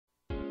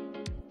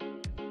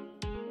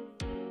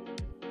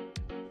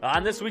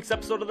On this week's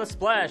episode of The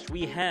Splash,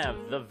 we have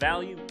the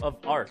value of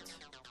art,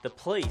 the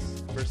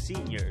place for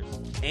seniors,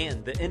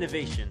 and the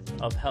innovation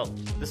of health.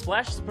 The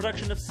Splash is a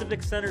production of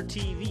Civic Center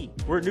TV.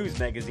 We're a news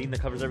magazine that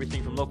covers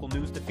everything from local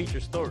news to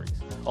feature stories,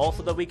 all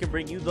so that we can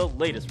bring you the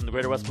latest from the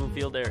greater West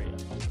Bloomfield area.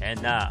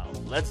 And now,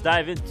 let's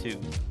dive into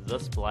The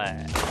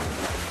Splash.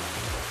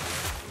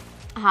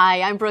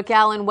 Hi, I'm Brooke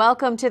Allen.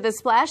 Welcome to The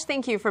Splash.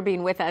 Thank you for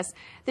being with us.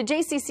 The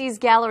JCC's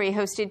gallery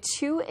hosted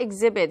 2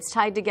 exhibits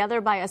tied together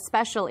by a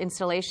special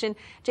installation.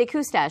 Jay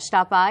Kustash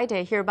stopped by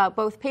to hear about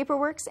both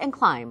Paperworks and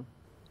Climb.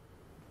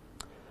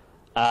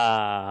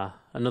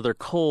 Another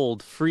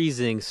cold,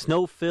 freezing,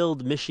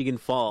 snow-filled Michigan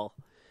fall.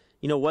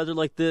 You know, weather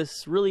like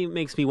this really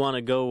makes me want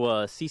to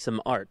go see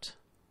some art.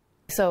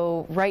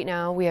 So right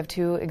now we have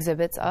 2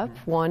 exhibits up.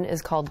 One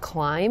is called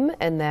Climb,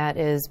 and that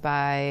is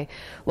by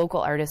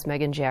local artist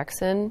Megan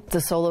Jackson. It's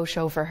a solo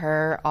show for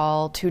her,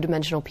 all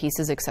 2-dimensional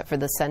pieces except for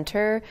the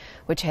center,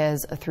 which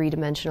has a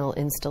 3-dimensional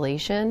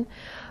installation.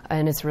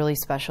 And it's really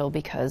special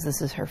because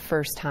this is her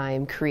first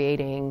time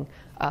creating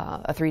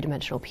a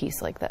 3-dimensional piece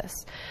like this.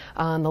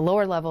 On the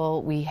lower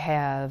level, we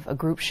have a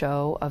group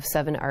show of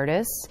 7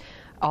 artists,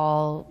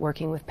 all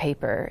working with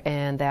paper,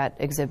 and that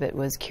exhibit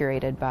was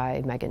curated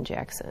by Megan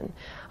Jackson.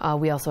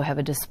 We also have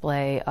a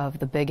display of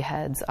the big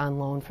heads on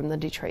loan from the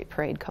Detroit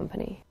Parade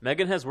Company.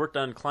 Megan has worked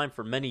on Climb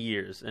for many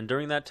years, and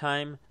during that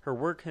time, her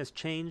work has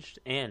changed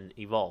and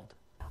evolved.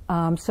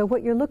 So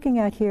what you're looking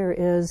at here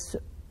is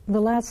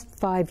the last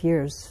 5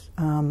 years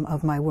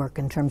of my work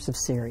in terms of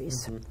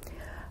series.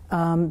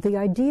 The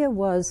idea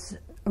was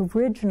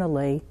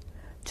originally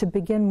to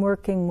begin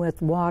working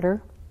with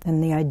water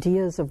and the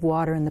ideas of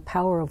water and the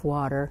power of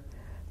water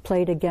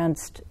played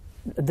against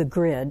the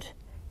grid,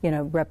 you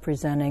know,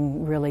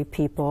 representing really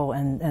people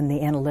and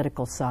the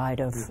analytical side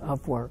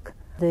of work.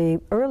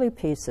 The early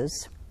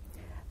pieces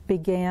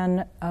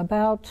began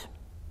about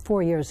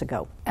 4 years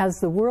ago. As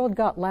the world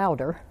got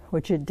louder,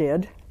 which it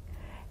did,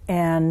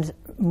 and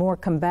more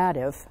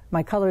combative,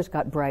 my colors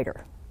got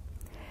brighter.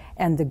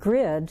 And the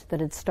grid that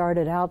had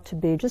started out to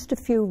be just a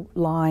few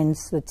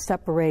lines that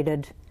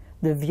separated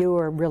the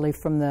viewer really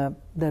from the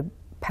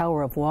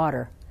power of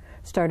water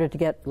started to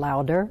get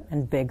louder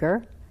and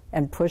bigger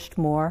and pushed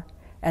more,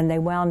 and they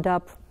wound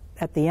up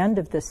at the end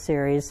of this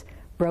series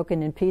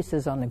broken in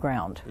pieces on the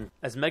ground.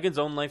 As Megan's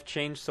own life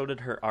changed, so did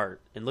her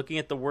art. In looking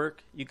at the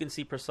work, you can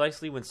see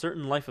precisely when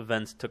certain life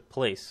events took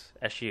place,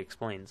 as she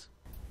explains.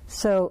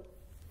 So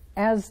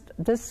as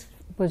this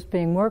was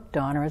being worked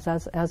on, or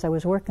as I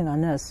was working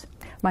on this,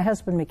 my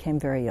husband became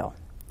very ill.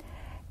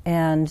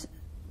 And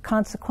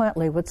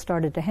consequently, what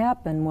started to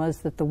happen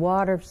was that the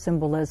water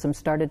symbolism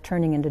started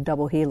turning into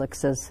double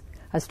helixes.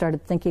 I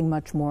started thinking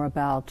much more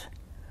about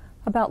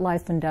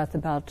life and death,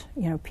 about,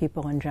 you know,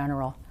 people in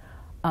general.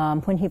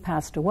 When he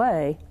passed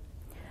away,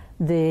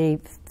 the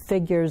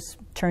figures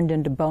turned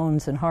into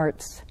bones and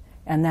hearts,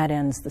 and that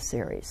ends the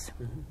series.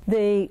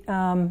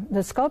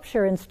 The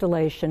sculpture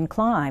installation,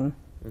 Climb,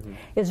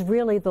 is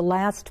really the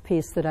last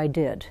piece that I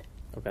did.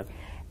 Okay.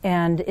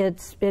 And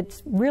it's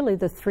really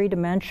the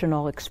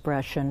 3-dimensional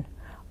expression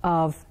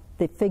of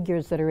the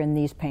figures that are in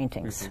these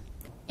paintings.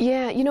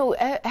 Yeah, you know,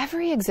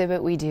 every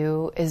exhibit we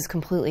do is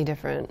completely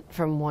different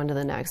from one to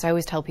the next. I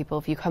always tell people,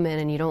 if you come in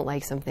and you don't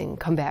like something,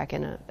 come back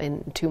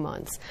in 2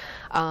 months.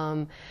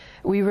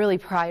 We really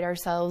pride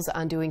ourselves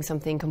on doing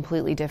something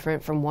completely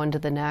different from one to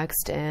the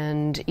next,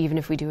 and even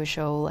if we do a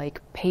show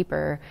like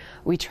Paper,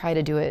 we try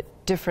to do it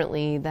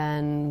differently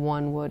than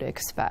one would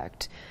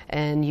expect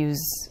and use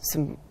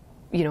some,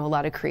 you know, a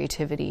lot of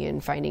creativity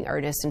in finding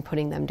artists and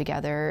putting them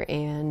together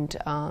and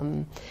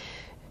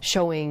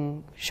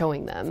showing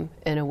them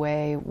in a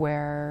way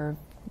where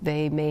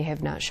they may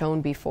have not shown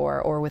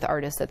before, or with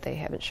artists that they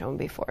haven't shown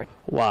before.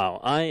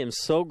 Wow, I am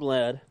so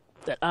glad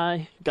that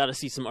I got to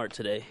see some art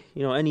today.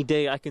 You know, any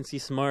day I can see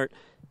some art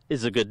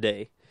is a good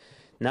day.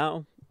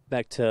 Now,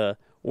 back to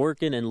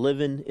working and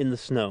living in the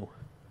snow.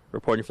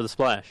 Reporting for The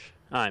Splash,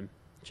 I'm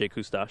Jay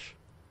Kustash.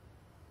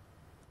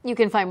 You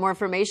can find more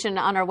information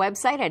on our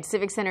website at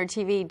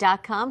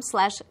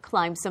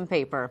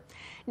civiccentertv.com/climbsomepaper.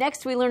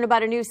 Next, we learn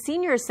about a new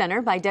senior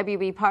center by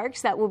WB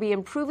Parks that will be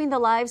improving the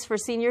lives for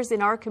seniors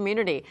in our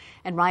community.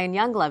 And Ryan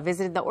Youngla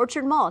visited the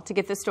Orchard Mall to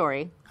get the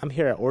story. I'm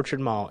here at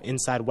Orchard Mall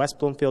inside West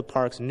Bloomfield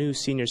Park's new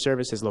senior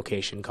services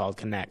location called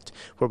Connect,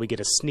 where we get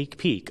a sneak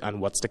peek on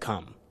what's to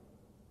come.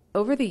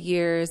 Over the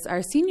years,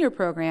 our senior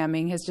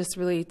programming has just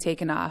really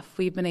taken off.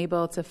 We've been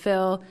able to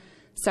fill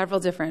several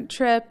different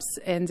trips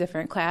and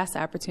different class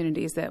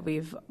opportunities that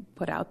we've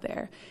put out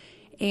there.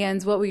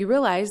 And what we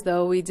realized,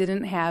 though, we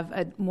didn't have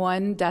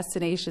one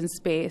destination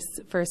space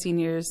for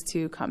seniors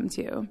to come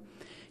to.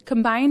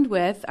 Combined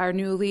with our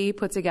newly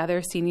put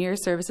together Senior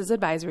Services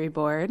Advisory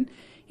Board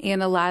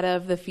and a lot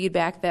of the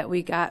feedback that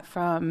we got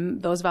from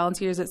those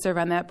volunteers that serve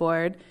on that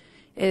board,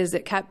 is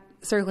it kept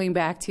circling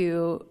back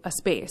to a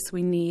space.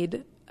 We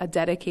need a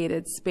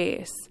dedicated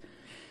space.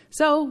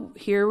 So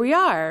here we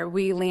are.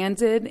 We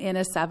landed in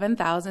a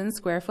 7,000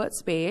 square foot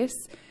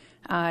space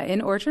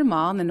in Orchard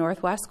Mall in the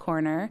northwest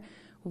corner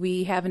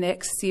We have an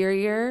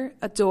exterior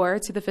door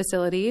to the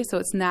facility, so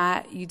it's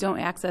not, you don't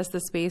access the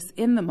space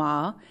in the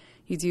mall.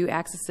 You do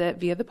access it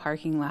via the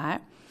parking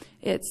lot.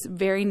 It's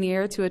very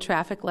near to a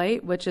traffic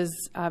light, which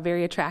is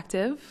very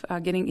attractive,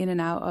 getting in and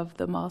out of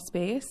the mall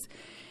space.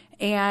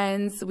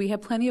 And we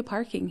have plenty of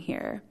parking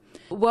here.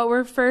 What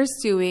we're first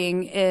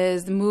doing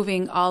is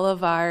moving all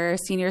of our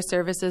senior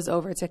services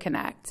over to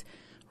Connect.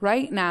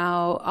 Right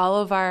now,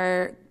 all of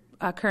our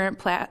current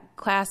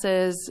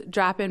classes,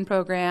 drop-in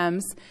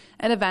programs,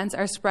 and events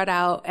are spread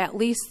out at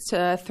least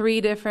to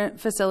 3 different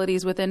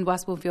facilities within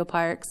West Bloomfield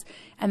Parks,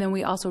 and then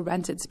we also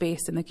rented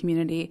space in the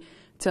community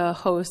to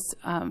host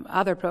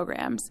other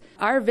programs.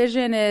 Our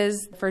vision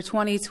is for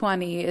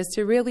 2020 is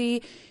to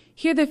really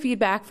hear the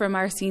feedback from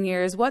our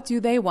seniors. What do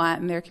they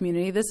want in their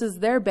community? This is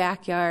their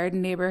backyard,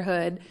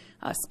 neighborhood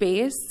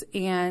space,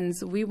 and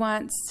we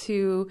want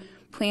to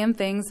plan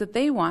things that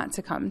they want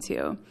to come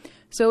to.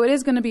 So it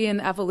is going to be an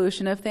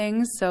evolution of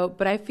things.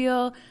 But I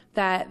feel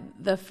that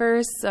the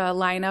first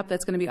lineup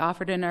that's going to be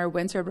offered in our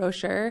winter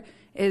brochure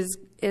is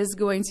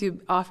going to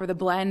offer the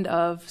blend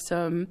of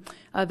some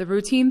of the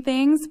routine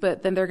things,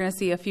 but then they're going to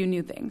see a few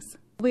new things.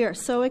 We are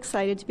so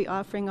excited to be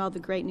offering all the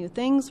great new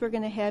things we're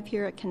going to have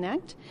here at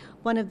Connect.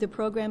 One of the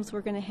programs we're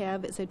going to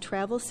have is a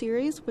travel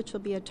series, which will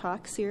be a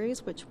talk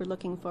series, which we're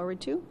looking forward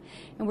to.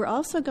 And we're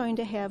also going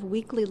to have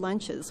weekly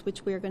lunches,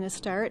 which we're going to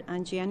start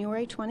on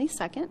January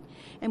 22nd.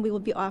 And we will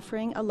be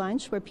offering a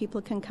lunch where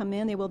people can come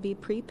in. They will be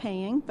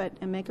prepaying,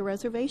 and make a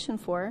reservation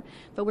for.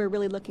 But we're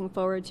really looking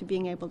forward to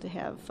being able to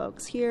have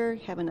folks here,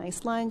 have a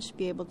nice lunch,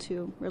 be able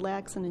to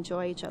relax and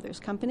enjoy each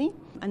other's company.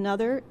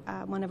 Another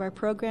one of our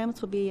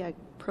programs will be a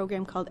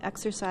program called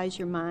Exercise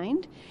Your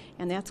Mind,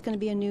 and that's going to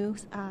be a new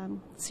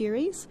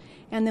series.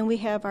 And then we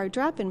have our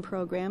drop-in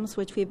programs,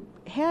 which we've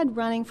had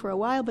running for a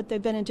while, but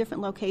they've been in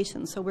different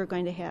locations. So we're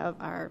going to have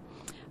our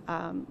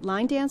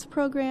line dance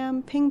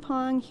program, ping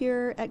pong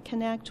here at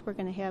Connect. We're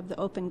going to have the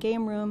open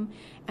game room,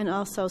 and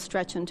also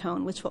stretch and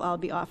tone, which will all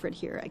be offered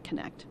here at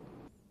Connect.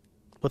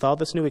 With all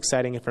this new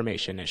exciting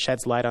information, it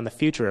sheds light on the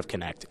future of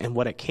Connect and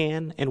what it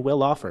can and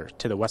will offer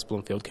to the West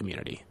Bloomfield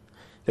community.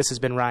 This has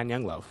been Ryan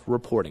Younglove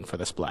reporting for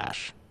The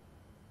Splash.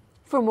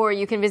 For more,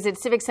 you can visit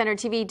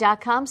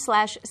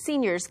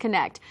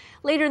civiccentertv.com/seniorsconnect.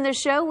 Later in the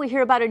show, we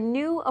hear about a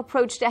new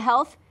approach to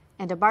health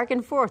and a back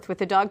and forth with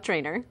the dog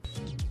trainer.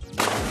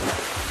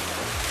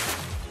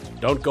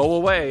 Don't go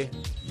away.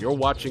 You're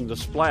watching The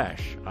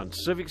Splash on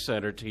Civic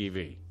Center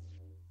TV.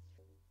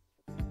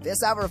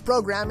 This hour of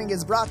programming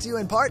is brought to you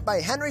in part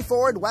by Henry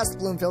Ford West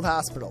Bloomfield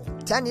Hospital.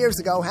 10 years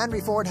ago,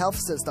 Henry Ford Health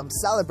System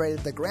celebrated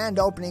the grand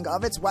opening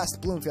of its West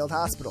Bloomfield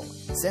Hospital.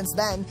 Since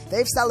then,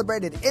 they've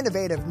celebrated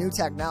innovative new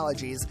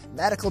technologies,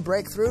 medical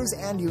breakthroughs,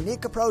 and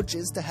unique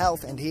approaches to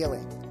health and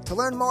healing. To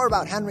learn more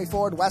about Henry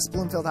Ford West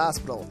Bloomfield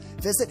Hospital,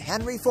 visit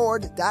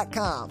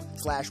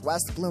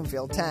henryford.com/West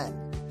Bloomfield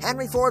 10.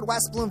 Henry Ford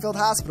West Bloomfield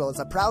Hospital is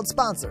a proud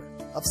sponsor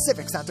of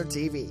Civic Center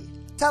TV.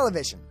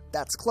 Television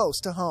that's close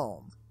to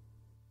home.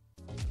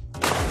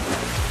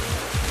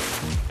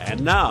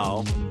 And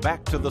now,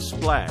 back to The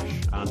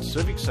Splash on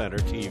Civic Center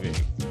TV.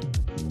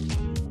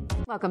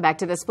 Welcome back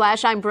to The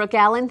Splash. I'm Brooke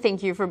Allen.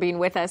 Thank you for being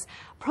with us.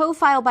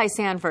 Profile by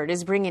Sanford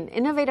is bringing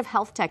innovative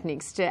health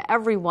techniques to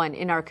everyone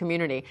in our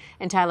community.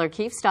 And Tyler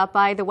Keefe stopped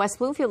by the West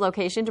Bloomfield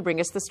location to bring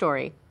us the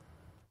story.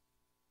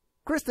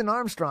 Kristen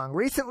Armstrong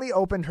recently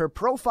opened her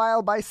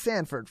Profile by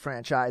Sanford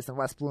franchise in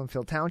West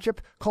Bloomfield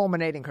Township,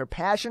 culminating her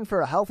passion for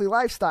a healthy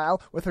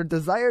lifestyle with her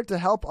desire to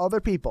help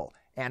other people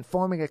and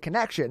forming a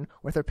connection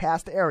with her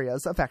past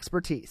areas of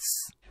expertise.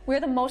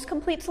 We're the most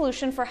complete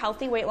solution for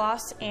healthy weight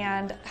loss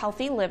and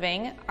healthy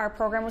living. Our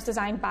program was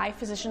designed by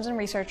physicians and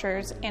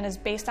researchers and is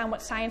based on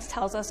what science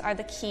tells us are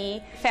the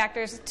key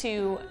factors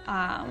to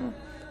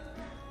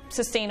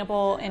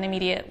sustainable and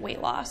immediate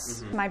weight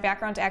loss. My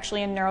background's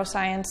actually in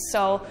neuroscience,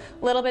 so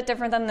a little bit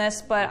different than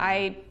this, but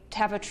I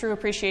have a true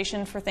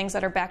appreciation for things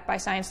that are backed by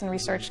science and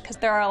research, because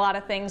there are a lot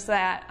of things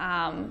that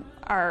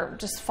are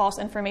just false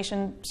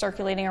information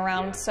circulating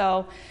around.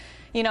 So,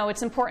 you know,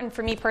 it's important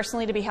for me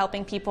personally to be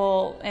helping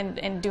people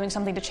and doing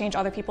something to change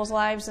other people's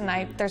lives,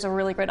 and there's a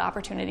really good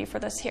opportunity for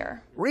this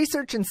here.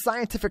 Research and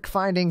scientific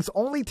findings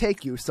only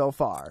take you so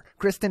far.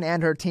 Kristen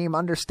and her team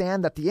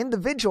understand that the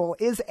individual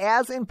is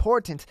as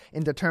important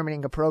in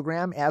determining a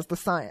program as the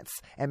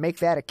science, and make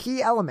that a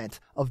key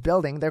element of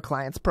building their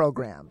clients'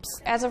 programs.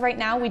 As of right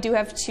now, we do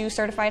have 2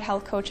 certified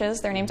health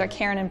coaches. Their names are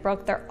Karen and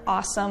Brooke. They're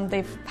awesome.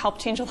 They've helped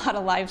change a lot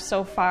of lives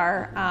so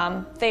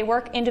far. They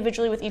work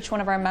individually with each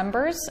one of our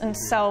members, and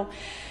so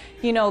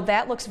you know,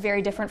 that looks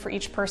very different for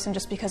each person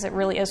just because it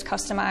really is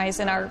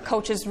customized, and our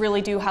coaches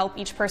really do help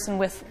each person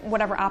with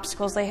whatever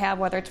obstacles they have,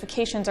 whether it's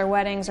vacations or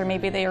weddings, or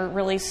maybe they are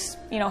really,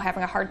 you know,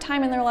 having a hard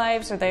time in their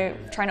lives, or they're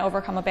trying to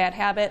overcome a bad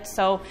habit.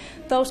 So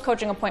those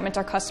coaching appointments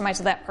are customized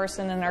to that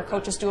person, and our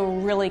coaches do a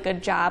really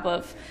good job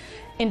of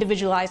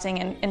individualizing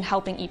and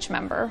helping each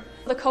member.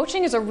 The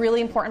coaching is a really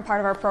important part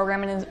of our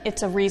program, and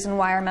it's a reason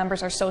why our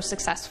members are so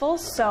successful.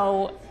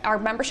 So our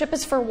membership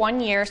is for 1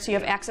 year, so you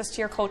have access to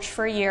your coach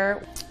for a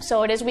year.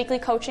 So it is weekly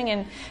coaching,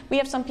 and we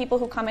have some people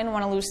who come in and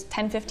want to lose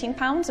 10, 15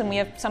 pounds, and we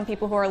have some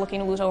people who are looking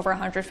to lose over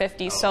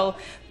 150. So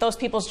those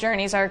people's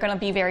journeys are going to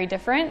be very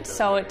different.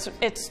 So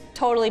it's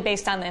totally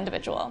based on the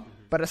individual.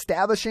 But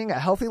establishing a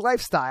healthy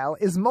lifestyle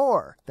is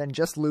more than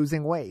just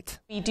losing weight.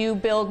 We do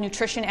build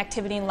nutrition,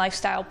 activity, and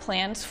lifestyle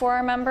plans for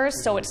our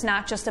members, so it's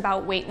not just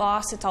about weight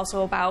loss, it's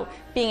also about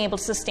being able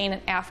to sustain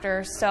it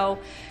after. So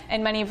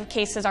in many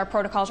cases, our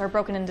protocols are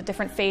broken into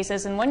different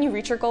phases, and when you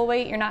reach your goal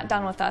weight, you're not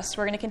done with us.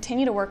 We're going to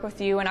continue to work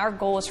with you, and our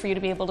goal is for you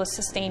to be able to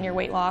sustain your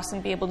weight loss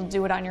and be able to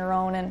do it on your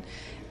own. And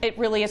it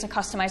really is a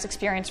customized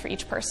experience for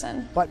each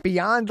person. But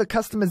beyond the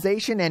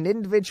customization and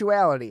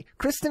individuality,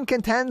 Kristen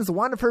contends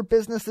one of her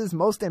business's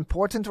most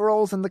important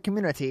roles in the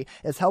community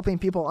is helping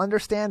people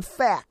understand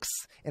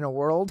facts in a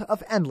world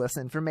of endless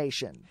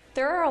information.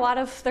 There's a lot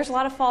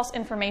of false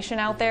information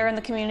out there in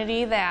the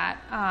community that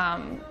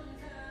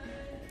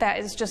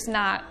is just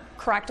not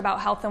correct about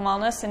health and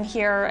wellness, and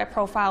here at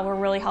Profile we're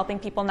really helping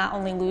people not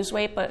only lose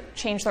weight but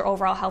change their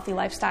overall healthy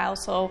lifestyle,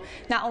 so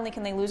not only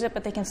can they lose it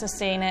but they can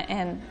sustain it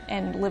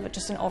and live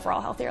just an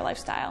overall healthier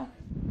lifestyle.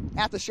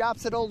 At the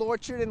shops at Old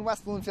Orchard in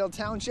West Bloomfield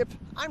Township,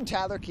 I'm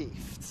Tyler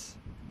Keith,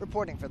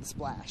 reporting for The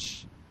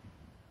Splash.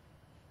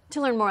 To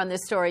learn more on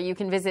this story, you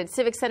can visit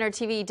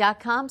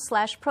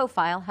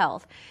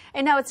civiccentertv.com/profilehealth.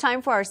 And now it's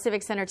time for our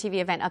Civic Center TV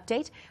event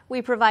update.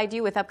 We provide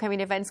you with upcoming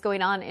events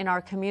going on in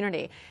our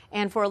community.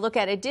 And for a look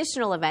at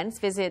additional events,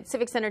 visit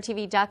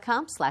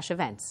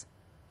civiccentertv.com/events.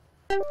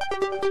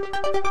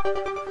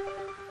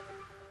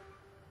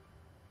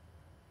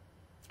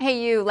 Hey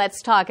you,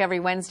 let's talk every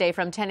Wednesday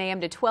from 10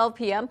 a.m. to 12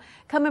 p.m.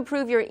 Come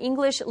improve your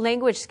English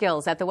language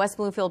skills at the West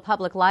Bloomfield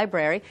Public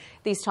Library.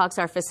 These talks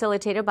are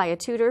facilitated by a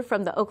tutor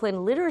from the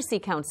Oakland Literacy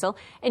Council,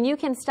 and you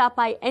can stop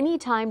by any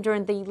time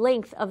during the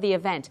length of the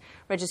event.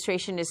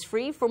 Registration is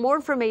free. For more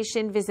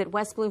information, visit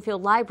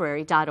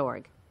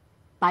westbloomfieldlibrary.org.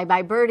 Bye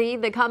Bye Birdie,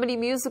 the comedy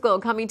musical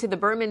coming to the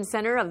Berman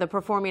Center of the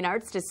Performing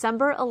Arts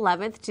December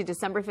 11th to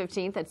December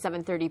 15th at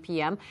 7:30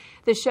 p.m.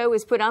 The show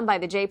is put on by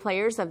the J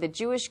Players of the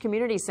Jewish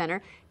Community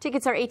Center.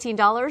 Tickets are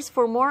 $18.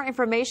 For more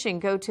information,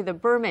 go to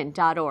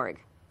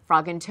theberman.org.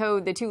 Frog and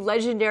Toad, the two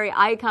legendary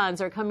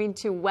icons, are coming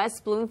to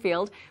West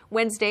Bloomfield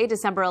Wednesday,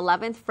 December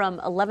 11th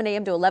from 11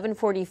 a.m. to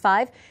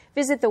 11:45.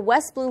 Visit the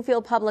West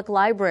Bloomfield Public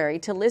Library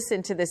to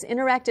listen to this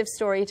interactive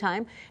story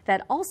time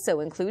that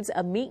also includes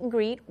a meet and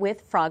greet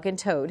with Frog and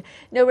Toad.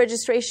 No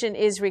registration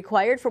is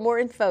required. For more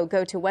info,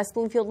 go to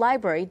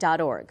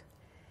westbloomfieldlibrary.org.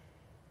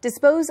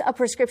 Dispose of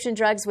prescription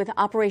drugs with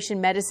Operation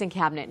Medicine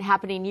Cabinet,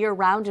 happening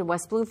year-round in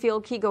West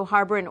Bloomfield, Keego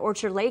Harbor, and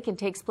Orchard Lake, and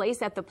takes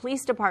place at the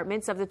police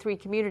departments of the three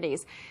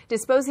communities.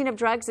 Disposing of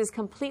drugs is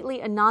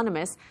completely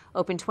anonymous.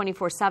 Open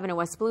 24/7 in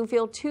West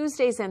Bloomfield,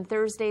 Tuesdays and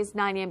Thursdays,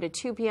 9 a.m. to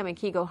 2 p.m. in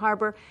Keego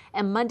Harbor,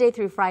 and Monday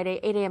through Friday,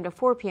 8 a.m. to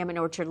 4 p.m. in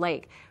Orchard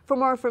Lake. For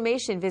more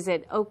information,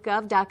 visit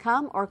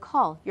oakgov.com or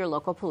call your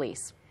local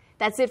police.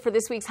 That's it for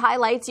this week's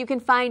highlights. You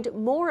can find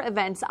more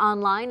events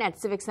online at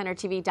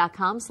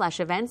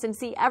civiccentertv.com/events and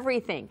see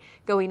everything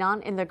going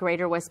on in the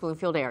greater West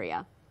Bloomfield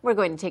area. We're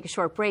going to take a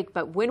short break,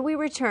 but when we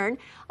return,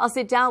 I'll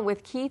sit down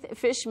with Keith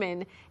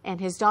Fishman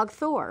and his dog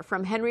Thor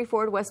from Henry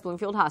Ford West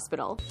Bloomfield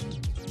Hospital.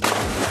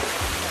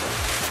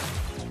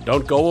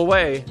 Don't go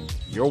away.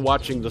 You're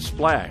watching The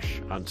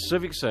Splash on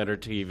Civic Center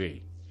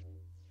TV.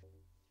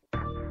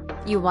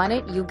 You want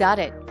it, you got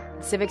it.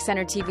 Civic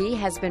Center TV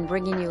has been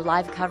bringing you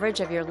live coverage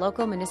of your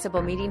local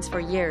municipal meetings for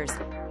years.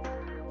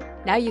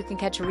 Now you can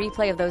catch a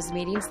replay of those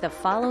meetings the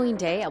following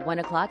day at 1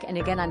 o'clock and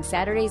again on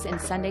Saturdays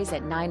and Sundays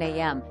at 9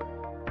 a.m.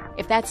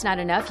 If that's not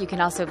enough, you can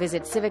also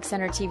visit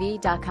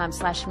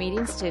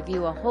civiccentertv.com/meetings to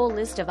view a whole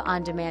list of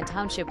on-demand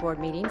Township Board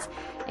meetings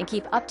and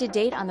keep up to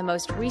date on the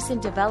most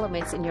recent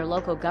developments in your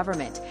local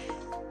government.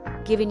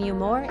 Giving you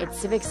more, it's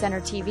Civic Center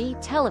TV,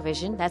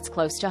 television that's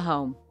close to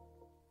home.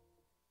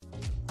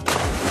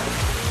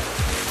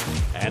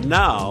 And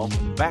now,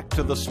 back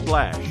to The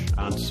Splash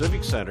on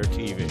Civic Center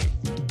TV.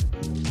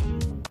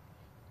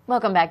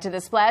 Welcome back to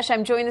The Splash.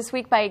 I'm joined this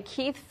week by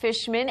Keith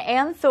Fishman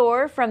and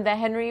Thor from the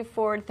Henry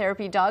Ford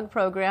Therapy Dog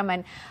Program.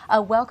 And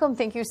welcome.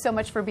 Thank you so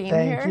much for being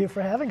here. Thank you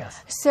for having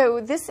us. So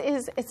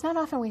it's not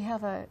often we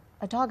have a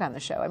dog on the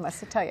show, I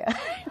must tell you.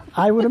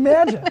 I would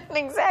imagine.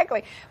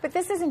 Exactly. But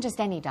this isn't just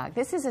any dog.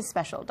 This is a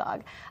special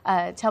dog.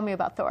 Tell me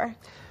about Thor.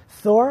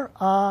 Thor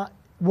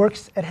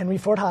works at Henry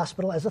Ford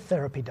Hospital as a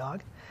therapy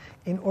dog.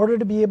 In order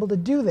to be able to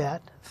do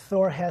that,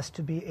 Thor has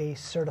to be a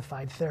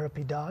certified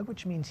therapy dog,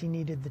 which means he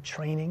needed the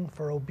training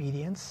for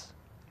obedience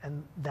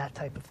and that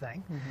type of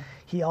thing. Mm-hmm.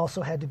 He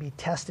also had to be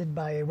tested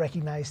by a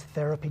recognized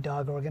therapy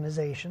dog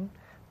organization,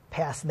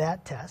 pass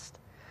that test.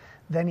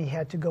 Then he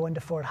had to go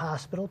into Ford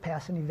Hospital,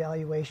 pass an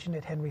evaluation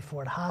at Henry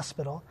Ford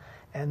Hospital,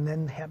 and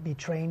then be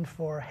trained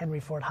for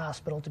Henry Ford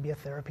Hospital to be a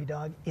therapy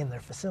dog in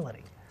their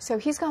facility. So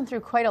he's gone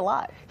through quite a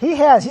lot. He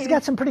has. He's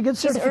got some pretty good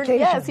certifications.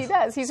 Yes, he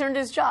does. He's earned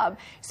his job.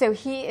 So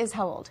he is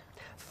how old?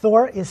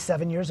 Thor is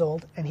 7 years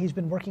old, and he's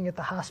been working at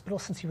the hospital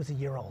since he was a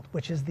year old,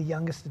 which is the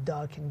youngest a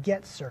dog can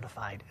get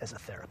certified as a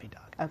therapy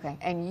dog. Okay,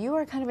 and you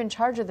are kind of in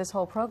charge of this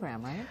whole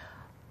program, right?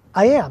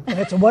 I am, and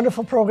it's a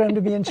wonderful program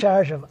to be in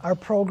charge of. Our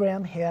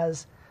program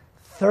has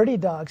 30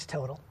 dogs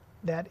total.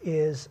 That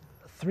is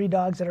 3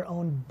 dogs that are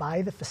owned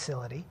by the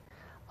facility,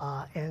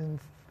 and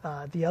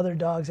the other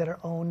dogs that are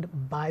owned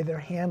by their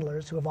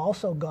handlers, who have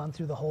also gone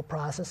through the whole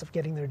process of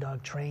getting their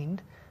dog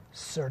trained,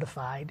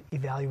 certified,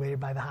 evaluated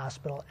by the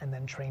hospital, and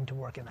then trained to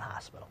work in the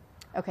hospital.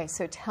 Okay,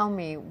 so tell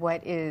me,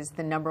 what is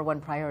the #1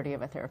 priority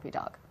of a therapy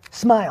dog?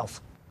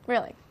 Smiles.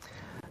 Really?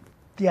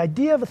 The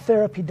idea of a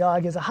therapy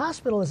dog is a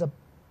hospital is a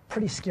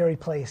pretty scary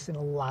place in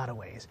a lot of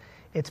ways.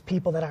 It's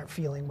people that aren't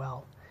feeling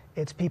well.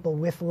 It's people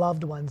with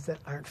loved ones that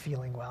aren't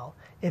feeling well.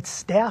 It's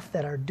staff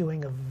that are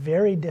doing a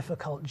very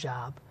difficult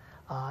job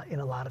in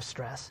a lot of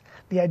stress.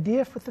 The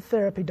idea with the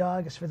therapy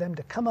dog is for them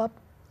to come up,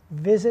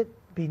 visit,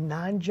 be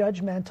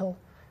non-judgmental,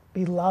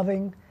 be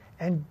loving,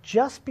 and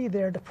just be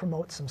there to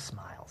promote some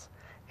smiles.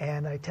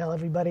 And I tell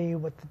everybody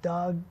what the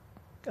dog,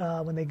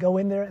 when they go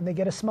in there and they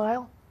get a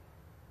smile,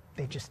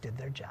 they just did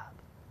their job.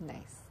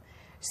 Nice.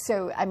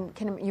 So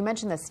you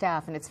mentioned the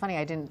staff, and it's funny,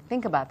 I didn't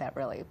think about that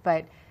really,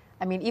 but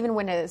I mean, even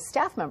when a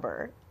staff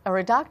member or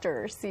a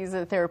doctor sees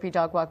a therapy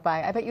dog walk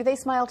by, I bet you they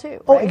smile too,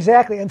 right? Oh,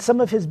 exactly. And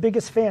some of his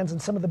biggest fans and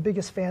some of the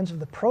biggest fans of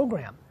the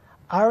program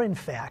are, in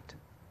fact,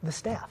 the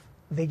staff.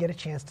 They get a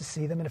chance to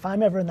see them. And if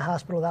I'm ever in the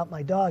hospital without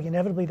my dog,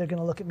 inevitably they're going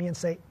to look at me and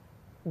say,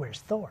 "Where's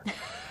Thor?"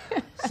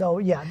 So,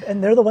 yeah,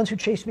 and they're the ones who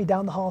chase me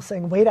down the hall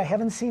saying, "Wait, I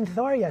haven't seen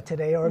Thor yet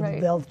today." Or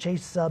right. They'll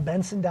chase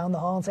Benson down the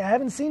hall and say, "I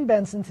haven't seen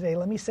Benson today.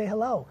 Let me say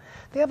hello."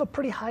 They have a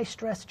pretty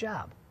high-stress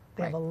job.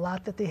 They have a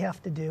lot that they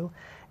have to do.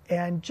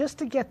 And just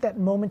to get that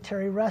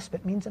momentary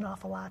respite means an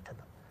awful lot to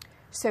them.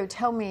 So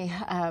tell me,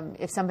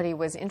 if somebody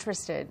was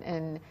interested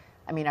in,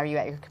 I mean, are you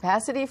at your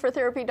capacity for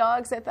therapy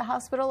dogs at the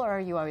hospital, or are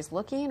you always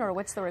looking, or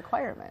what's the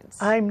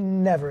requirements?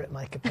 I'm never at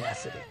my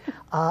capacity.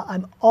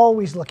 I'm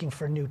always looking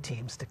for new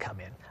teams to come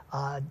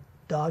in.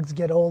 Dogs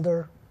get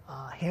older,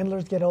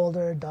 handlers get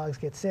older, dogs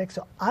get sick,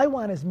 so I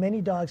want as many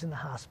dogs in the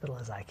hospital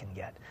as I can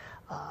get.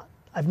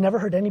 I've never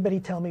heard anybody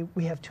tell me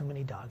we have too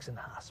many dogs in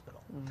the hospital.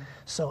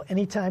 So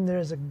anytime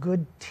there's a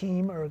good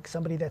team or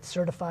somebody that's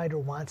certified or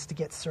wants to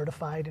get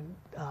certified and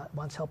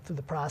wants help through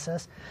the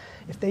process,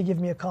 if they give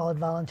me a call at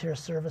Volunteer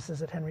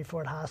Services at Henry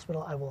Ford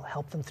Hospital, I will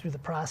help them through the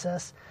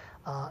process,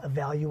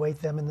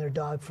 evaluate them and their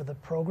dog for the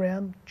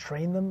program,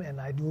 train them, and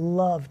I'd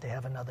love to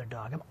have another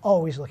dog. I'm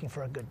always looking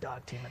for a good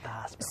dog team at the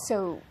hospital.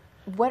 So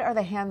what are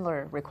the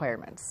handler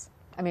requirements?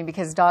 I mean,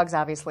 because dogs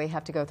obviously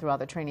have to go through all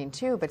the training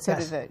too, but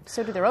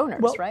so do their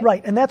owners, right?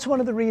 Right, and that's one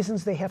of the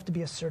reasons they have to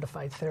be a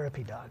certified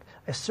therapy dog.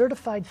 A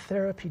certified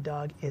therapy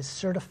dog is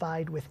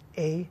certified with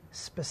a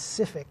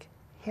specific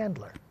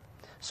handler.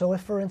 So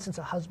if, for instance,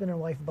 a husband and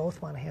wife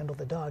both want to handle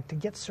the dog, to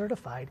get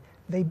certified,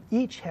 they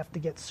each have to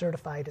get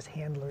certified as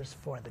handlers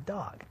for the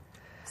dog.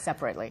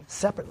 Separately?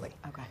 Separately.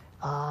 Okay.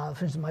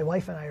 For instance, my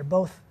wife and I are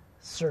both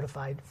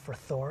certified for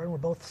Thor, and we're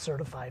both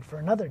certified for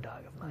another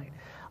dog of mine.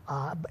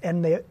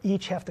 And they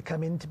each have to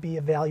come in to be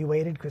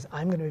evaluated, because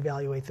I'm going to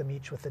evaluate them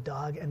each with the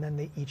dog, and then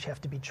they each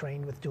have to be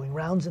trained with doing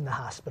rounds in the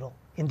hospital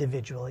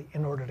individually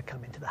in order to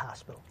come into the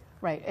hospital.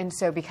 Right, and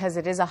so because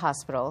it is a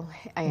hospital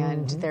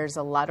and there's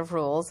a lot of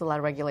rules, a lot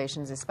of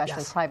regulations,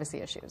 especially privacy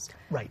issues.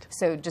 Right.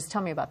 So just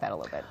tell me about that a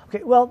little bit.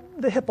 Okay, well,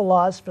 the HIPAA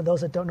laws, for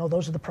those that don't know,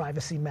 those are the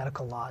privacy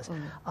medical laws.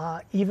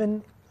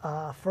 Even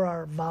for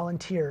our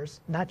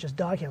volunteers, not just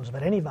dog handlers,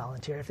 but any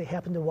volunteer, if they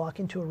happen to walk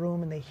into a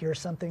room and they hear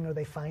something or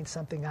they find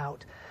something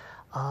out,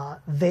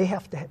 they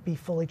have to be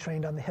fully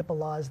trained on the HIPAA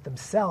laws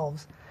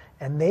themselves,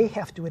 and they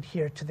have to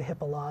adhere to the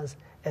HIPAA laws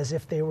as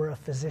if they were a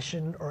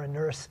physician or a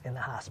nurse in the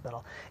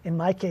hospital. In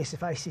my case,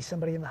 if I see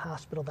somebody in the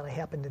hospital that I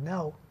happen to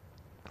know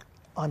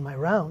on my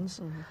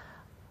rounds,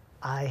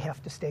 I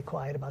have to stay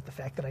quiet about the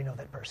fact that I know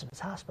that person is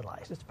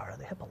hospitalized. It's part of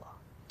the HIPAA law.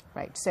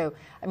 Right. So,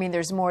 I mean,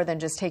 there's more than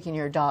just taking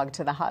your dog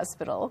to the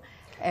hospital.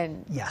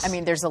 And, yes. I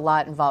mean, there's a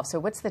lot involved. So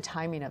what's the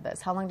timing of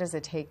this? How long does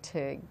it take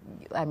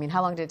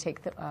how long did it take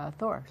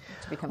Thor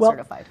to become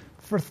certified?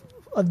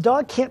 A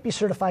dog can't be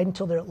certified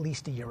until they're at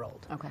least a year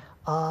old. Okay.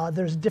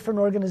 There's different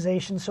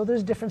organizations, so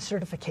there's different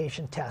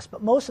certification tests.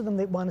 But most of them,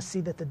 they want to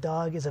see that the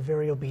dog is a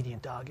very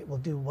obedient dog. It will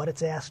do what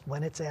it's asked,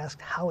 when it's asked,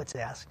 how it's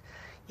asked,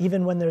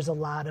 even when there's a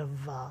lot of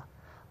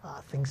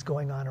things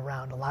going on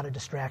around, a lot of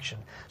distraction.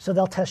 So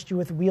they'll test you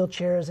with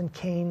wheelchairs and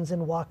canes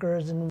and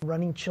walkers and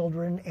running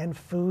children and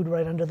food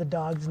right under the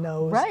dog's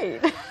nose.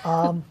 Right.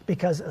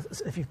 Because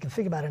if you can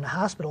think about it, in a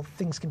hospital,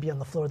 things can be on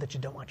the floor that you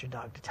don't want your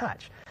dog to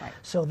touch. Right.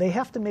 So they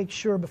have to make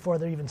sure before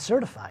they're even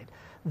certified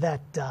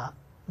that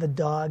the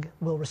dog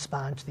will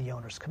respond to the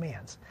owner's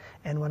commands.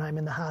 And when I'm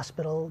in the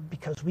hospital,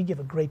 because we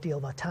give a great deal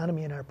of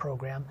autonomy in our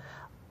program,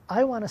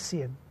 I want to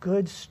see a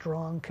good,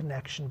 strong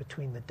connection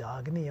between the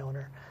dog and the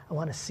owner. I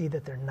want to see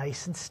that they're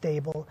nice and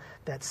stable,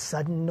 that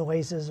sudden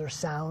noises or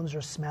sounds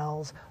or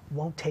smells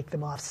won't take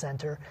them off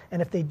center. And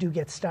if they do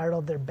get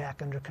startled, they're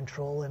back under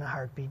control in a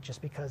heartbeat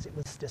just because it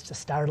was just a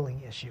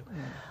startling issue.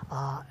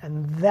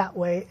 And that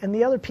way, and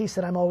the other piece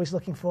that I'm always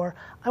looking for,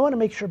 I want to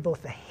make sure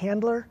both the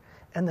handler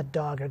and the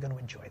dog are going to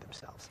enjoy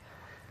themselves.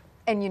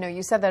 And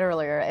you said that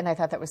earlier, and I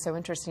thought that was so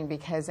interesting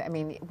because, I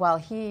mean, while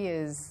he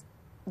is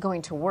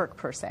going to work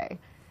per se,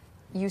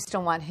 you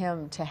still want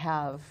him to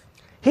have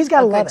He's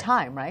got to love good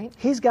time, right?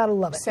 He's got to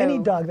love it. So, any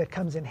dog that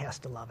comes in has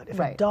to love it. If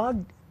right. a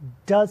dog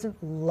doesn't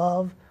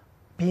love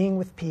being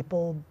with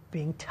people,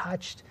 being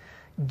touched,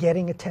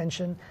 getting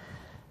attention,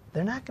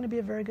 they're not going to be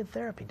a very good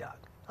therapy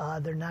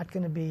dog. They're not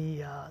going to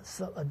be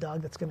a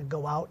dog that's going to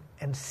go out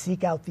and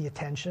seek out the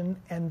attention,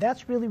 and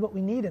that's really what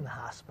we need in the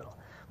hospital.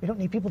 We don't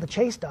need people to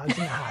chase dogs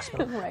in the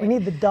hospital. Right. We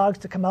need the dogs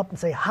to come up and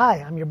say,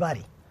 "Hi, I'm your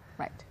buddy."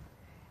 Right.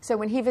 So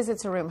when he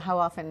visits a room, how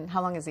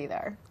long is he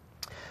there?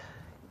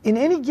 In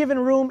any given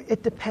room,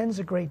 it depends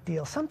a great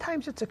deal.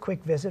 Sometimes it's a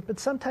quick visit, but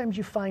sometimes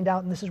you find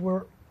out, and this is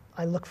where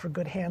I look for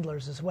good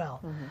handlers as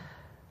well,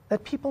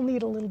 that people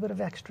need a little bit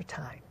of extra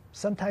time.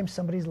 Sometimes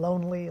somebody's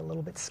lonely, a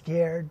little bit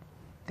scared.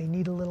 They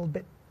need a little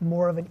bit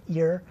more of an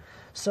ear.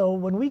 So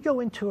when we go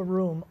into a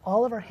room,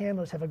 all of our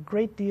handlers have a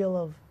great deal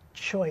of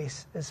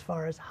choice as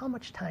far as how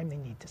much time they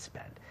need to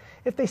spend.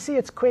 If they see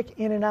it's quick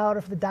in and out,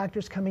 if the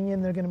doctor's coming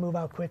in, they're going to move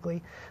out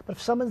quickly. But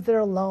if someone's there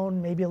alone,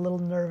 maybe a little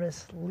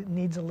nervous,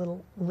 needs a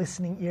little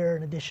listening ear,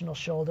 an additional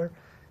shoulder,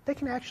 they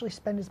can actually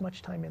spend as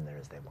much time in there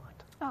as they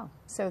want. Oh,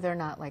 so they're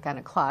not like on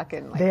a clock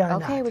and like, they are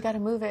okay, not. we got to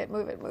move it.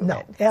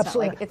 No,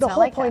 absolutely not. The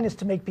whole point is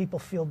to make people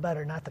feel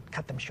better, not to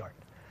cut them short.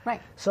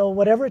 Right. So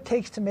whatever it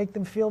takes to make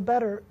them feel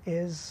better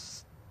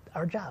is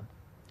our job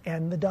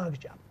and the dog's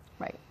job.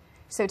 Right.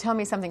 So tell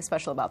me something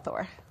special about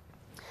Thor.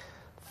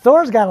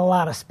 Thor's got a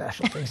lot of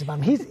special things about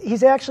him.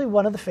 He's actually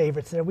one of the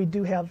favorites there. We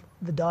do have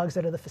the dogs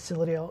that are the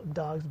facility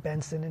dogs,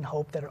 Benson and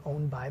Hope, that are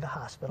owned by the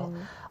hospital.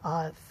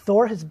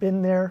 Thor has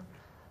been there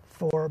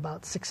for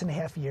about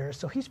 6.5 years,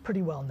 so he's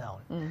pretty well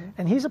known.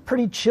 And he's a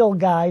pretty chill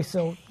guy,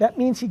 so that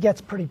means he gets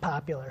pretty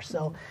popular.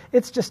 So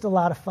it's just a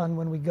lot of fun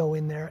when we go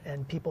in there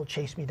and people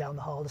chase me down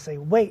the hall to say,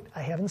 "Wait,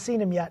 I haven't seen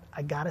him yet.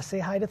 I got to say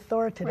hi to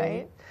Thor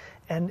today." Right.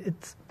 And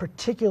it's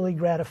particularly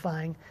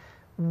gratifying,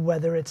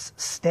 whether it's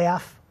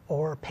staff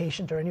or a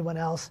patient or anyone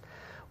else,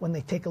 when they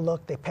take a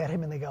look, they pet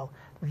him and they go,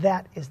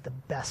 "That is the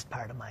best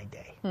part of my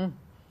day."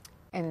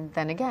 And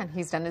then again,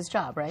 he's done his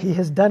job, right? He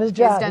has done his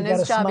job. He's done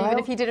his job, even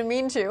if he didn't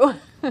mean to.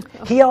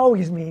 He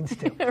always means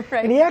to.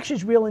 Right. And he actually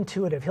is real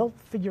intuitive. He'll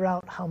figure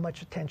out how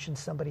much attention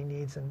somebody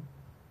needs, and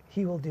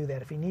he will do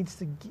that. If he needs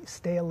to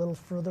stay a little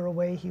further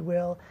away, he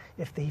will.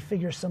 If he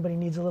figures somebody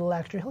needs a little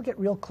extra, he'll get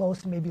real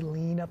close and maybe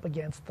lean up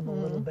against them a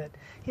little bit.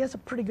 He has a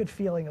pretty good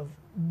feeling of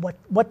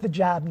what the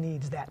job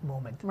needs that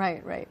moment.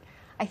 Right, right.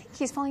 I think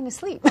he's falling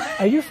asleep.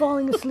 Are you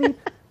falling asleep?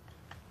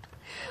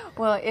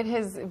 Well, it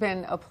has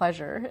been a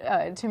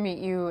pleasure to meet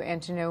you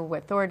and to know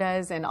what Thor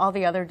does and all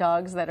the other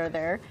dogs that are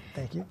there.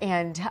 Thank you.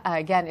 And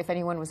again, if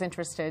anyone was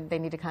interested, they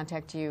need to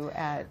contact you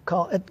at...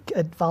 Call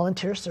at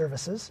Volunteer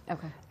Services.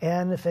 Okay.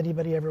 And if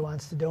anybody ever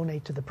wants to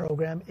donate to the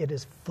program, it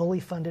is fully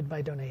funded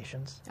by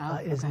donations.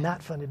 It is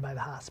not funded by the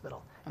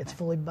hospital. Okay. It's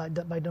fully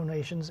by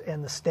donations,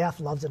 and the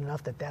staff loves it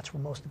enough that that's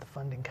where most of the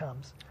funding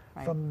comes,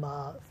 from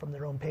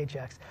their own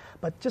paychecks.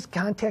 But just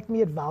contact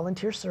me at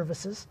Volunteer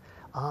Services.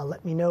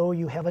 Let me know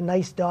you have a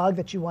nice dog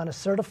that you want to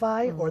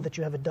certify, or that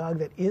you have a dog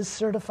that is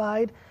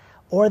certified,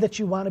 or that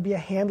you want to be a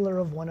handler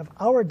of one of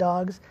our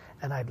dogs,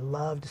 and I'd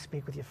love to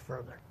speak with you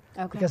further.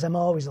 Okay. Because I'm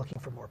always looking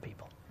for more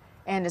people.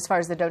 And as far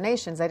as the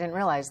donations, I didn't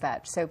realize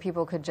that, so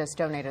people could just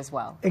donate as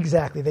well.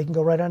 Exactly. They can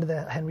go right onto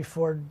the Henry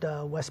Ford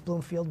West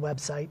Bloomfield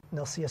website, and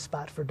they'll see a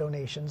spot for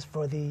donations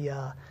for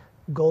the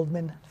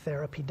Goldman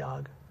Therapy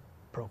Dog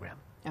Program.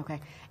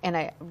 Okay.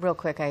 And real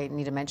quick, I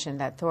need to mention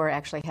that Thor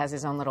actually has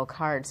his own little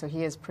card, so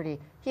he is pretty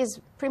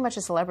much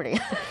a celebrity.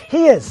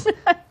 He is.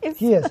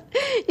 He is.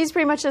 He's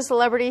pretty much a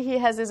celebrity. He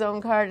has his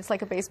own card. It's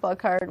like a baseball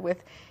card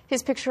with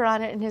his picture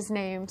on it and his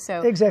name.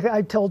 So exactly.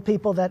 I told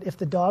people that if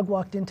the dog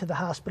walked into the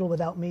hospital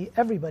without me,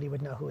 everybody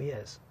would know who he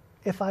is.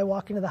 If I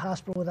walk into the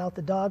hospital without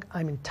the dog,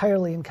 I'm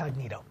entirely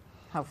incognito.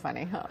 How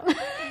funny, huh?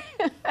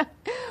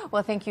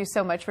 Well, thank you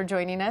so much for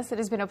joining us. It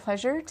has been a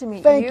pleasure to meet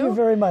you. Thank you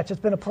very much. It's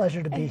been a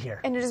pleasure to be here.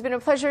 And it has been a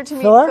pleasure to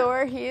meet Thor?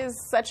 Thor. He is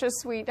such a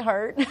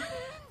sweetheart.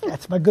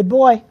 That's my good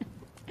boy.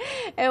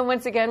 And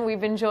once again,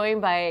 we've been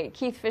joined by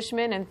Keith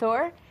Fishman and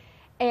Thor.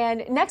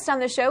 And next on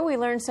the show, we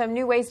learn some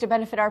new ways to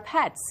benefit our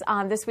pets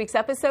on this week's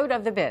episode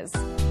of The Biz.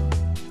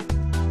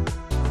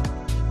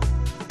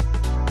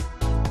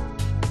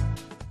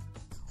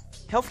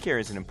 Healthcare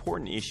is an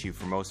important issue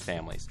for most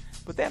families,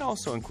 but that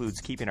also includes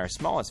keeping our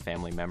smallest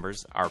family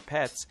members, our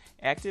pets,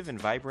 active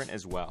and vibrant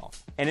as well.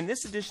 And in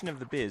this edition of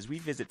The Biz, we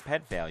visit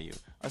Pet Value,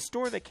 a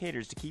store that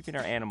caters to keeping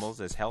our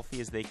animals as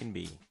healthy as they can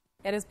be.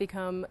 It has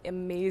become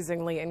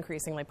amazingly,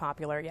 increasingly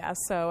popular, yes.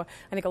 So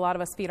I think a lot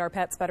of us feed our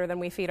pets better than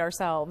we feed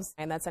ourselves.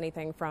 And that's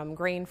anything from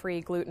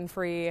grain-free,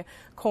 gluten-free,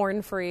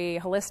 corn-free,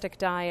 holistic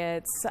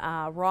diets,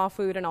 raw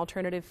food and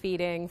alternative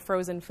feeding,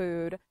 frozen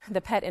food.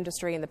 The pet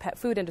industry and the pet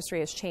food industry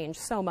has changed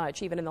so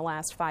much, even in the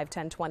last 5,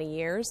 10, 20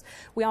 years.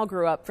 We all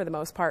grew up, for the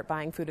most part,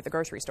 buying food at the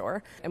grocery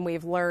store. And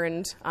we've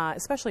learned,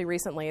 especially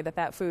recently, that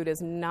that food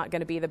is not going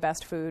to be the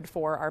best food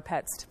for our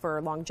pets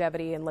for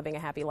longevity and living a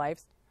happy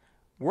life.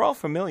 We're all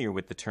familiar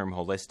with the term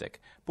holistic,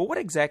 but what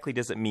exactly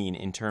does it mean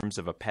in terms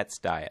of a pet's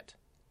diet?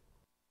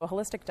 A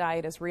holistic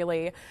diet is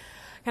really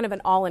kind of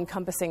an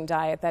all-encompassing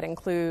diet that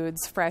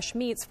includes fresh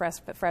meats,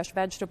 fresh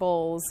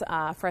vegetables,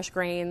 fresh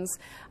grains,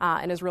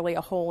 and is really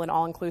a whole and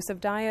all-inclusive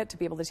diet to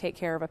be able to take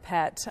care of a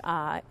pet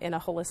in a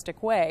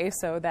holistic way.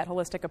 So that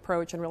holistic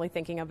approach and really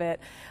thinking of it,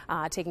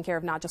 taking care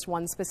of not just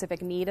one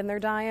specific need in their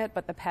diet,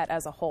 but the pet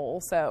as a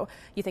whole. So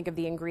you think of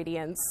the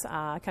ingredients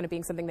kind of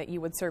being something that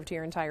you would serve to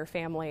your entire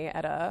family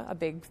at a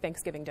big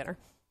Thanksgiving dinner.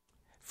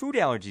 Food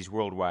allergies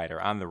worldwide are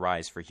on the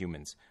rise for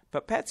humans,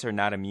 but pets are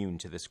not immune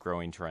to this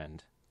growing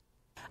trend.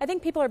 I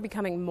think people are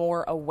becoming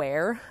more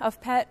aware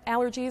of pet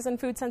allergies and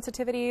food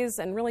sensitivities,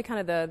 and really kind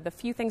of the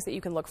few things that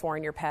you can look for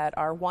in your pet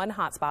are, one,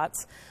 hot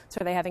spots.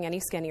 So are they having any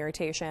skin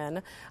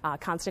irritation?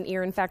 Constant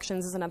ear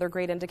infections is another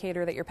great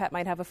indicator that your pet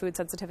might have a food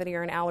sensitivity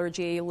or an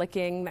allergy.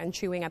 Licking and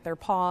chewing at their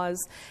paws.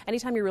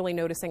 Anytime you're really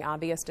noticing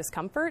obvious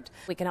discomfort,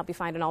 we can help you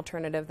find an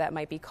alternative that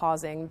might be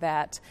causing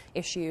that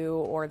issue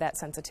or that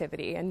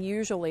sensitivity. And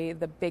usually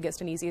the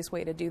biggest and easiest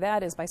way to do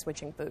that is by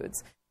switching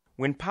foods.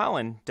 When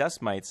pollen,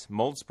 dust mites,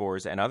 mold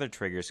spores, and other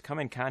triggers come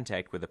in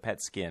contact with a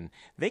pet's skin,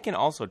 they can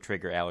also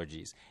trigger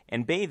allergies,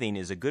 and bathing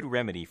is a good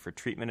remedy for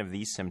treatment of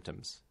these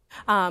symptoms.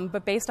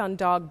 But based on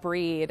dog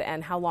breed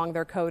and how long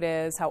their coat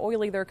is, how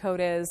oily their coat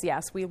is,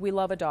 yes, we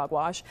love a dog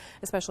wash,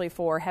 especially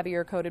for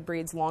heavier coated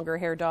breeds, longer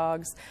hair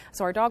dogs.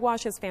 So our dog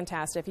wash is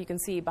fantastic. You can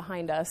see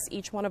behind us,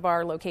 each one of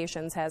our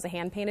locations has a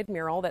hand-painted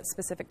mural that's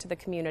specific to the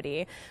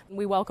community.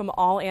 We welcome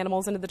all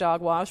animals into the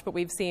dog wash, but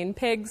we've seen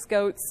pigs,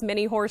 goats,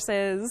 mini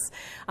horses,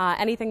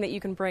 anything that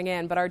you can bring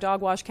in. But our dog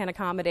wash can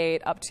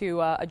accommodate up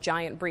to a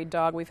giant breed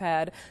dog. We've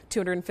had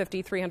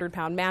 250,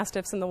 300-pound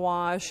mastiffs in the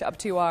wash, up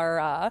to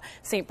our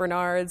St.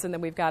 Bernards. And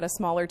then we've got a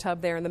smaller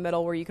tub there in the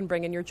middle where you can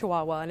bring in your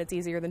Chihuahua, and it's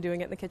easier than doing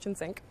it in the kitchen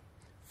sink.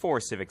 For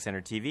Civic Center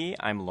TV,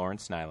 I'm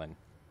Lawrence Nyland.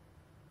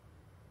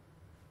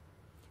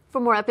 For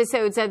more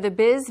episodes of The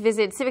Biz,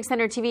 visit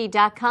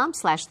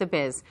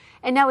civiccentertv.com/thebiz.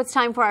 And now it's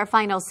time for our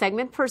final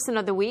segment, Person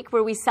of the Week,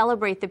 where we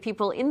celebrate the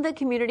people in the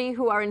community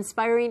who are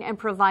inspiring and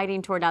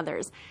providing toward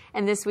others.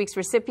 And this week's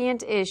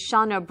recipient is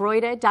Shauna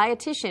Broida,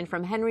 dietitian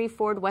from Henry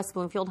Ford West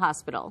Bloomfield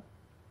Hospital.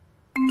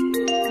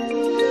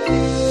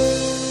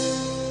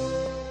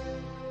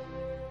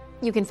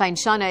 You can find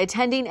Shauna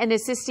attending and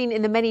assisting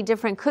in the many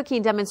different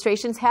cooking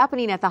demonstrations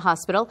happening at the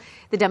hospital.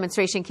 The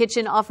demonstration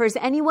kitchen offers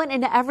anyone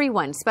and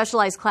everyone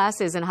specialized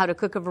classes on how to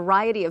cook a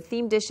variety of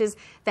themed dishes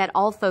that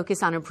all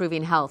focus on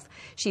improving health.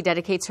 She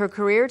dedicates her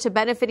career to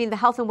benefiting the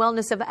health and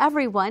wellness of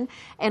everyone,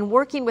 and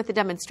working with the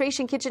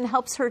demonstration kitchen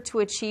helps her to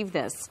achieve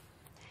this.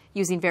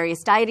 Using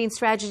various dieting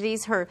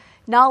strategies, her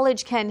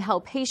knowledge can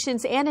help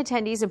patients and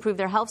attendees improve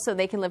their health so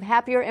they can live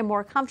happier and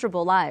more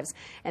comfortable lives.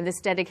 And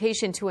this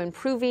dedication to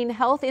improving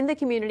health in the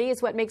community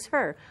is what makes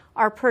her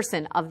our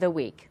Person of the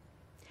Week.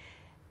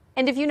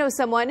 And if you know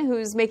someone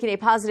who's making a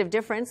positive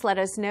difference, let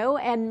us know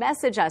and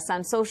message us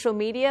on social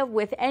media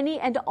with any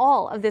and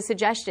all of the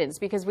suggestions,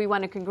 because we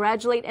want to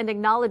congratulate and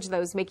acknowledge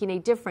those making a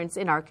difference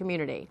in our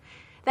community.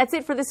 That's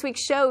it for this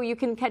week's show. You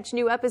can catch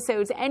new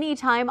episodes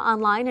anytime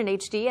online in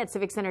HD at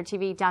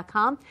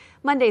civiccentertv.com,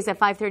 Mondays at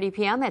 5:30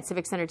 p.m. at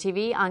Civic Center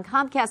TV on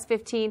Comcast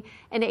 15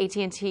 and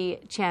AT&T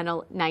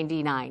Channel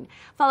 99.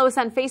 Follow us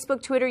on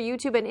Facebook, Twitter,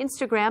 YouTube, and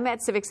Instagram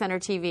at Civic Center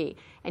TV.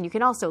 And you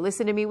can also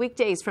listen to me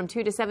weekdays from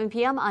 2 to 7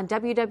 p.m. on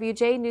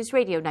WWJ News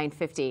Radio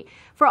 950.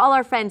 For all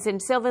our friends in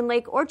Sylvan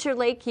Lake, Orchard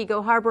Lake,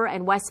 Kego Harbor,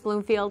 and West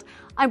Bloomfield,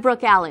 I'm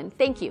Brooke Allen.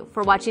 Thank you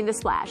for watching The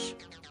Splash.